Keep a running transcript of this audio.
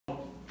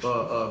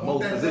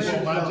most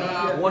positions.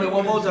 One and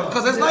one more job,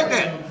 because it's like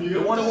that. The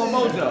one and one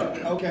more job.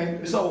 Okay.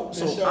 So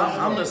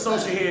I'm the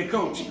associate head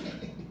coach.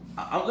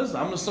 I'm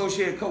the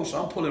associate head coach.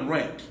 So I'm pulling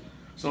rank.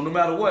 So no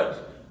matter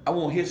what, I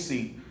want his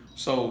seat.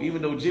 So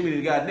even though Jimmy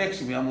the guy next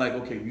to me, I'm like,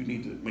 okay, you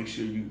need to make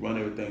sure you run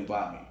everything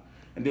by me.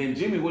 And then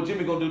Jimmy, what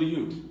Jimmy gonna do to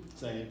you?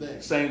 Same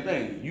thing. Same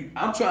thing.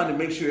 I'm trying to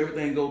make sure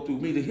everything go through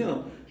me to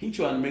him. He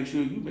trying to make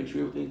sure you make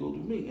sure everything go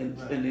through me. And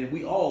then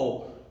we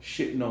all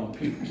shitting on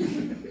people.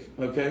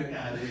 Okay?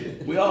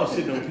 We all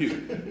shitting on people.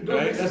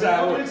 Right? That's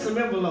how it works. Some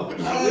envelopes.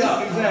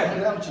 Yeah,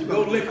 exactly.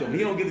 Go lick him. He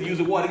don't get to use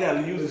the water. He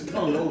got to use his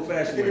tongue the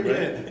old-fashioned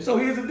way. Right? So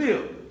here's the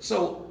deal.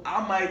 So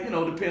I might,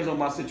 depends on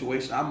my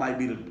situation. I might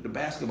be the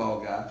basketball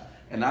guy,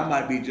 and I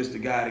might be just the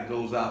guy that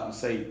goes out and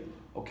say,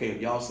 okay,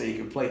 if y'all say he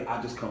can play,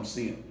 I just come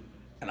see him.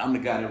 And I'm the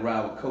guy that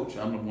ride with coach.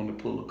 I'm the one that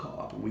pull the car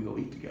up and we go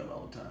eat together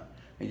all the time.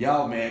 And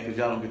y'all mad because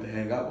y'all don't get to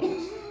hang out with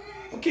us.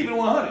 I'm keeping it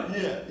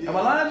 100. Yeah. Am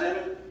I lying,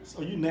 Jimmy?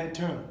 So you Nat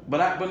Turner.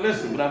 But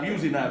listen, I'm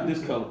usually not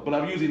this color.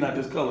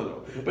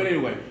 Though. But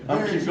anyway,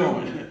 I'm keep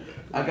going.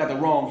 I got the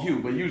wrong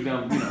hue, but usually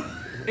I'm,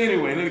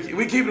 Anyway,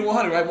 we keep it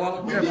 100, right,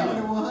 Marlon? We keep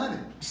it 100.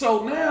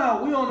 So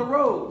now we on the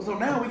road. So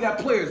now we got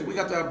players. We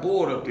got our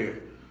board up there,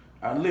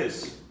 our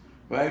list,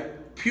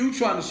 right? Pugh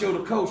trying to show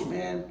the coach,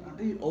 man,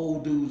 these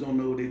old dudes don't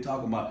know what they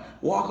talking about.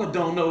 Walker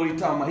don't know what he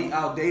talking about. He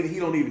outdated. He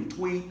don't even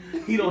tweet.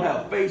 He don't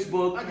have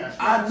Facebook.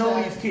 I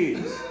know these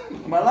kids.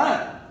 Am I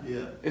lying?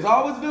 Yeah. It's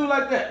always a dude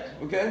like that,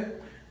 okay?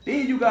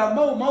 Then you got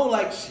Mo. Mo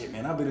like, shit,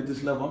 man, I've been at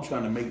this level. I'm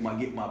trying to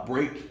get my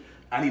break.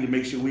 I need to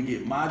make sure we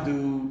get my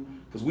dude,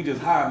 because we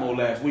just hired Mo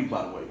last week,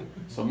 by the way.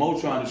 So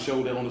Mo trying to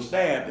show that on the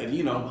staff that,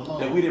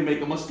 that we didn't make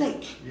a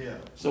mistake. Yeah.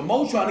 So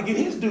Mo trying to get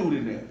his dude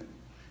in there.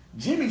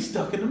 Jimmy's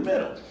stuck in the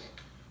middle.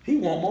 He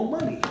want more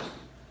money.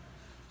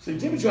 See,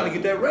 Jimmy trying to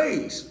get that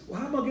raise. Well,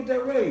 how am I gonna get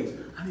that raise?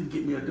 I need to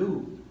get me a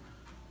dude.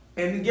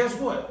 And then guess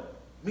what?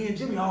 Me and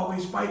Jimmy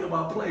always fighting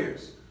about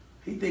players.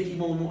 He think he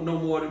won't know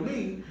more than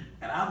me.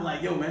 And I'm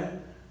like, yo,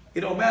 man, it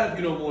don't matter if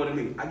you know more than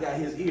me. I got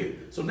his ear.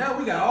 So now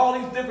we got all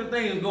these different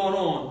things going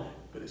on,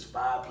 but it's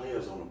 5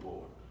 players on the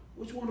board.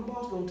 Which one the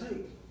boss gonna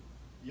take?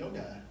 Your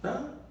guy.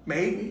 Huh?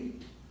 Maybe.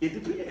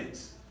 It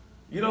depends.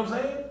 You know what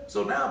I'm saying?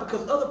 So now,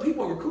 because other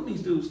people are recruiting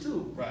these dudes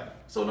too. Right.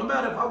 So no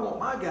matter if I want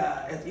my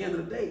guy, at the end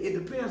of the day, it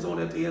depends on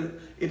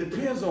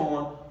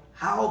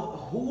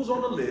who's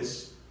on the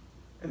list.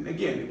 And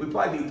again, we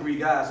probably need 3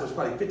 guys, so it's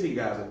probably 15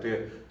 guys up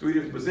there, 3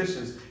 different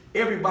positions.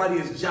 Everybody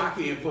is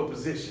jockeying for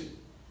position.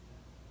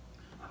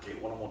 Okay,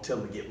 well, I'm gonna tell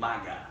them to get my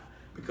guy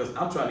because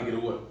I'm trying to get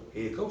a what?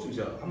 Head coaching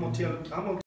job. I'm gonna